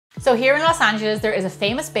So here in Los Angeles, there is a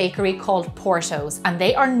famous bakery called Portos, and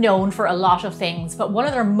they are known for a lot of things, but one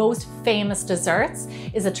of their most famous desserts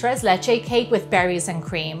is a Tres Leches cake with berries and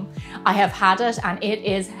cream. I have had it and it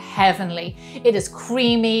is heavenly. It is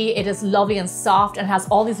creamy, it is lovely and soft, and has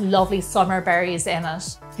all these lovely summer berries in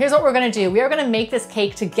it. Here's what we're gonna do. We are gonna make this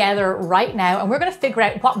cake together right now, and we're gonna figure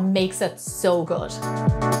out what makes it so good.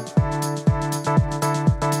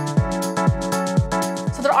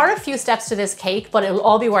 There are a few steps to this cake, but it will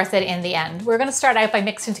all be worth it in the end. We're going to start out by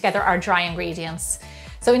mixing together our dry ingredients.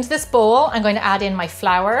 So into this bowl, I'm going to add in my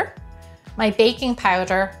flour, my baking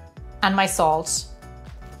powder, and my salt.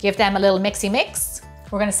 Give them a little mixy mix.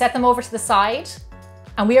 We're going to set them over to the side,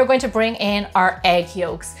 and we are going to bring in our egg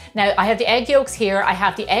yolks. Now, I have the egg yolks here. I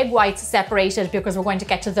have the egg whites separated because we're going to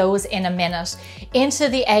get to those in a minute. Into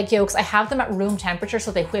the egg yolks, I have them at room temperature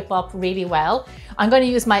so they whip up really well. I'm going to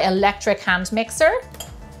use my electric hand mixer.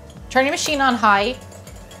 Turn your machine on high,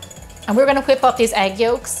 and we're going to whip up these egg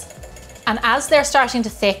yolks. And as they're starting to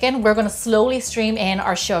thicken, we're going to slowly stream in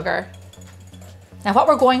our sugar. Now what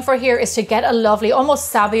we're going for here is to get a lovely,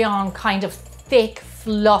 almost sabayon kind of thick,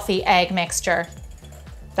 fluffy egg mixture.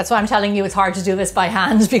 That's why I'm telling you it's hard to do this by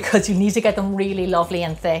hand, because you need to get them really lovely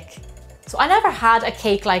and thick. So I never had a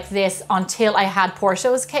cake like this until I had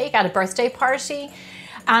Porto's cake at a birthday party.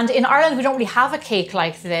 And in Ireland, we don't really have a cake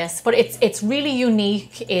like this, but it's really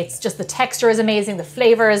unique. It's just the texture is amazing, the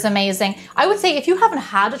flavor is amazing. I would say if you haven't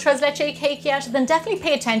had a Tres Leches cake yet, then definitely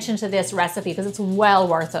pay attention to this recipe because it's well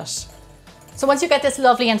worth it. So once you get this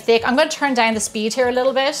lovely and thick, I'm going to turn down the speed here a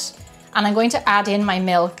little bit, and I'm going to add in my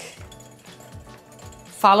milk,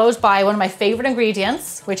 followed by one of my favorite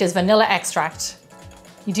ingredients, which is vanilla extract.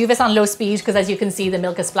 You do this on low speed because, as you can see, the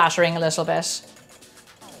milk is splattering a little bit.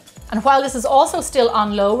 And while this is also still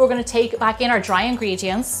on low, we're going to take back in our dry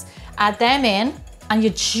ingredients, add them in, and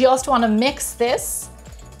you just want to mix this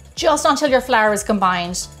just until your flour is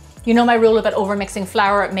combined. You know my rule about over mixing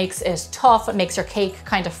flour, it makes it tough, it makes your cake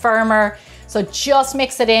kind of firmer. So just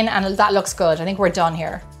mix it in and that looks good. I think we're done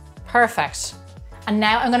here. Perfect. And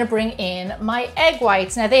now I'm going to bring in my egg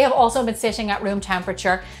whites. Now they have also been sitting at room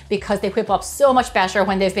temperature because they whip up so much better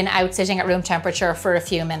when they've been out sitting at room temperature for a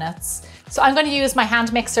few minutes. So I'm going to use my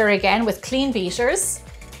hand mixer again with clean beaters,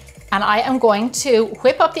 and I am going to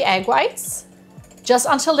whip up the egg whites just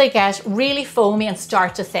until they get really foamy and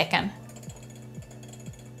start to thicken.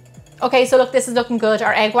 Okay, so look, this is looking good.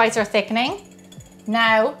 Our egg whites are thickening.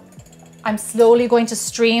 Now I'm slowly going to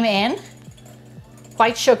stream in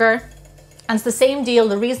white sugar. And it's the same deal.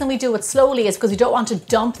 The reason we do it slowly is because we don't want to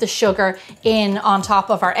dump the sugar in on top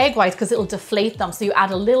of our egg whites because it'll deflate them. So you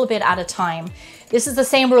add a little bit at a time. This is the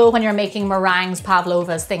same rule when you're making meringues,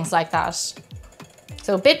 pavlovas, things like that.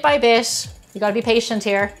 So bit by bit, you gotta be patient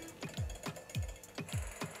here.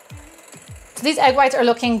 So these egg whites are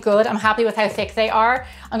looking good. I'm happy with how thick they are.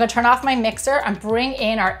 I'm gonna turn off my mixer and bring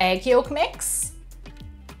in our egg yolk mix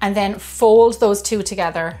and then fold those two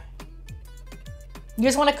together. You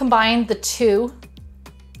just want to combine the two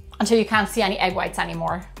until you can't see any egg whites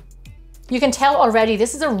anymore. You can tell already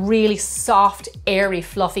this is a really soft, airy,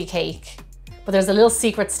 fluffy cake, but there's a little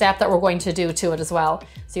secret step that we're going to do to it as well.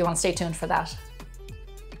 So you want to stay tuned for that.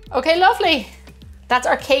 Okay, lovely. That's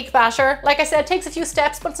our cake batter. Like I said, it takes a few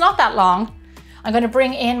steps, but it's not that long. I'm going to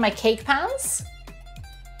bring in my cake pans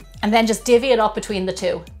and then just divvy it up between the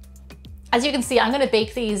two. As you can see, I'm going to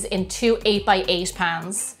bake these in two 8x8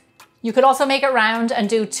 pans. You could also make it round and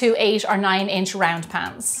do two 8 or 9-inch round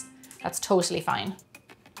pans. That's totally fine.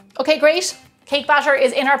 Okay, great. Cake batter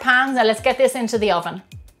is in our pans. Now let's get this into the oven.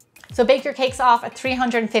 So bake your cakes off at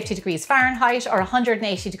 350 degrees Fahrenheit or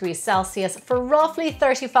 180 degrees Celsius for roughly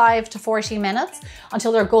 35 to 40 minutes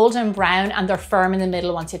until they're golden brown and they're firm in the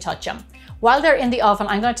middle once you touch them. While they're in the oven,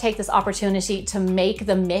 I'm going to take this opportunity to make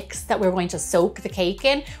the mix that we're going to soak the cake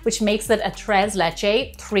in, which makes it a Tres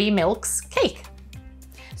Leches 3 milks cake.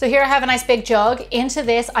 So here I have a nice big jug. Into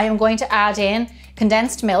this, I am going to add in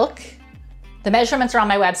condensed milk. The measurements are on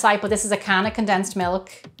my website, but this is a can of condensed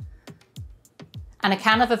milk and a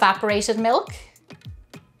can of evaporated milk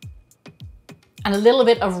and a little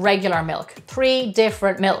bit of regular milk. 3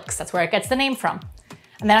 different milks, that's where it gets the name from.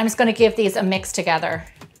 And then I'm just going to give these a mix together.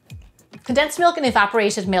 Condensed milk and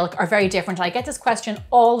evaporated milk are very different. I get this question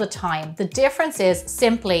all the time. The difference is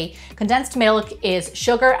simply condensed milk is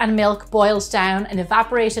sugar and milk boiled down, and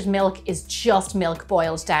evaporated milk is just milk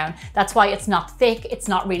boiled down. That's why it's not thick, it's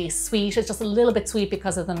not really sweet, it's just a little bit sweet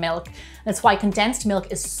because of the milk. That's why condensed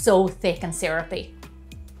milk is so thick and syrupy.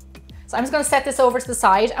 So I'm just going to set this over to the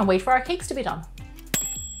side and wait for our cakes to be done.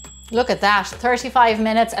 Look at that, 35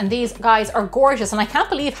 minutes, and these guys are gorgeous. And I can't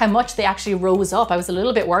believe how much they actually rose up. I was a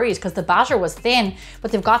little bit worried because the batter was thin,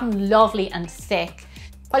 but they've gotten lovely and thick.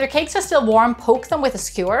 While your cakes are still warm, poke them with a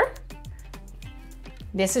skewer.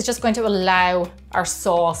 This is just going to allow our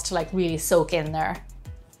sauce to like really soak in there.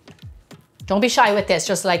 Don't be shy with this,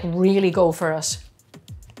 just like really go for it.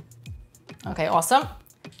 Okay, awesome.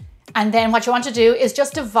 And then what you want to do is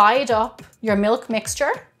just divide up your milk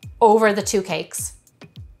mixture over the two cakes.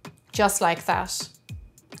 Just like that.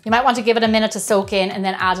 You might want to give it a minute to soak in and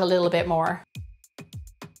then add a little bit more.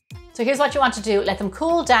 So here's what you want to do. Let them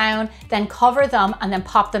cool down, then cover them and then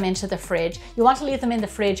pop them into the fridge. You want to leave them in the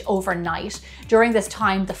fridge overnight. During this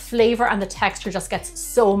time, the flavor and the texture just gets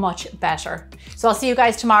so much better. So I'll see you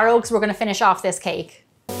guys tomorrow because we're going to finish off this cake.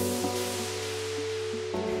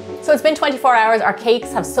 So it's been 24 hours, our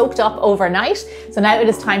cakes have soaked up overnight. So now it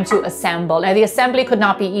is time to assemble. Now the assembly could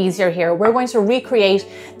not be easier here. We're going to recreate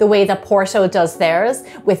the way that Porto does theirs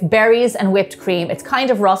with berries and whipped cream. It's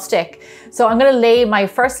kind of rustic. So I'm gonna lay my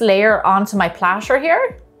first layer onto my platter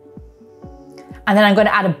here. And then I'm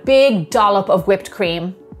gonna add a big dollop of whipped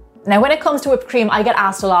cream. Now when it comes to whipped cream, I get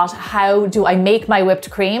asked a lot, how do I make my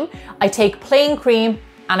whipped cream? I take plain cream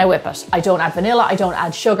and I whip it. I don't add vanilla, I don't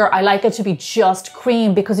add sugar. I like it to be just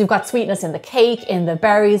cream because you've got sweetness in the cake, in the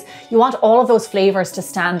berries. You want all of those flavors to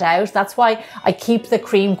stand out. That's why I keep the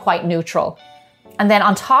cream quite neutral. And then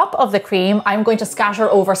on top of the cream, I'm going to scatter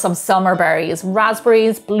over some summer berries,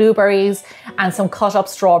 raspberries, blueberries, and some cut up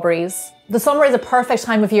strawberries. The summer is a perfect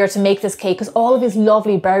time of year to make this cake because all of these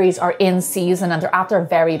lovely berries are in season and they're at their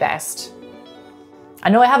very best. I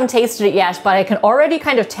know I haven't tasted it yet, but I can already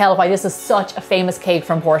kind of tell why this is such a famous cake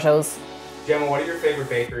from Portos. Gemma, what are your favorite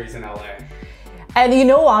bakeries in LA? And you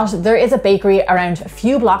know what? There is a bakery around a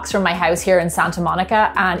few blocks from my house here in Santa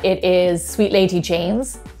Monica, and it is Sweet Lady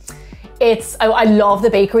Jane's. I love the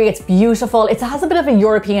bakery, it's beautiful. It has a bit of a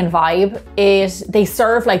European vibe. They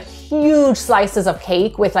serve like huge slices of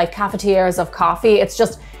cake with like cafetières of coffee. It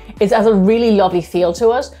has a really lovely feel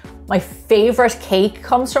to it. My favorite cake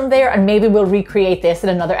comes from there, and maybe we'll recreate this in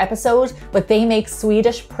another episode, but they make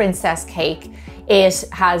Swedish princess cake. It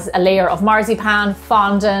has a layer of marzipan,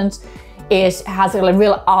 fondant. It has a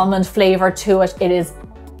real almond flavor to it. It is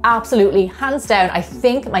absolutely, hands down, I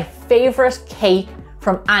think my favorite cake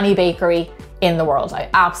from any bakery in the world. I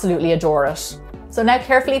absolutely adore it. So now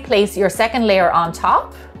carefully place your second layer on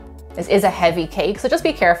top. This is a heavy cake, so just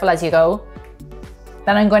be careful as you go.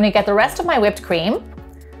 Then I'm going to get the rest of my whipped cream,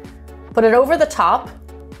 put it over the top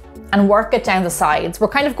and work it down the sides. We're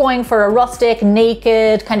kind of going for a rustic,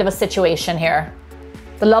 naked kind of a situation here.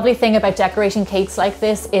 The lovely thing about decorating cakes like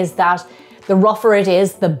this is that the rougher it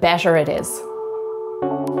is, the better it is.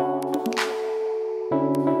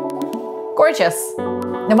 Gorgeous.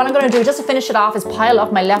 Now what I'm going to do just to finish it off is pile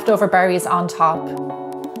up my leftover berries on top.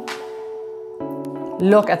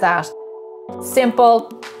 Look at that. Simple,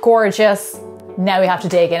 gorgeous. Now we have to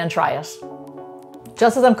dig in and try it.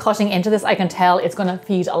 Just as I'm cutting into this, I can tell it's going to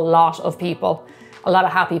feed a lot of people, a lot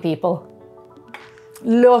of happy people.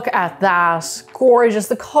 Look at that, gorgeous.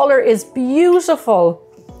 The color is beautiful.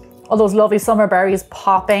 All those lovely summer berries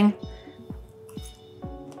popping.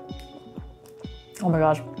 Oh my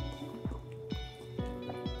God.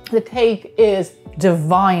 The cake is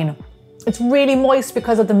divine. It's really moist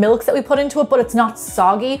because of the milks that we put into it, but it's not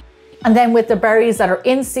soggy. And then with the berries that are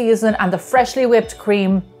in season and the freshly whipped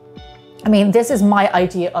cream, I mean, this is my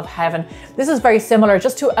idea of heaven. This is very similar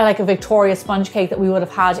just to like a Victoria sponge cake that we would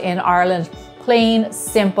have had in Ireland. Plain,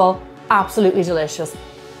 simple, absolutely delicious.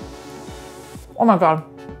 Oh my God.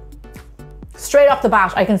 Straight off the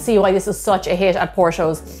bat, I can see why this is such a hit at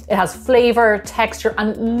Portos. It has flavor, texture,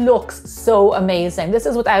 and looks so amazing. This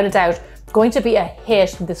is without a doubt going to be a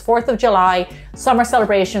hit this 4th of July, summer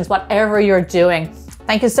celebrations, whatever you're doing.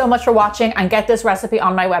 Thank you so much for watching, and get this recipe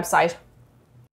on my website.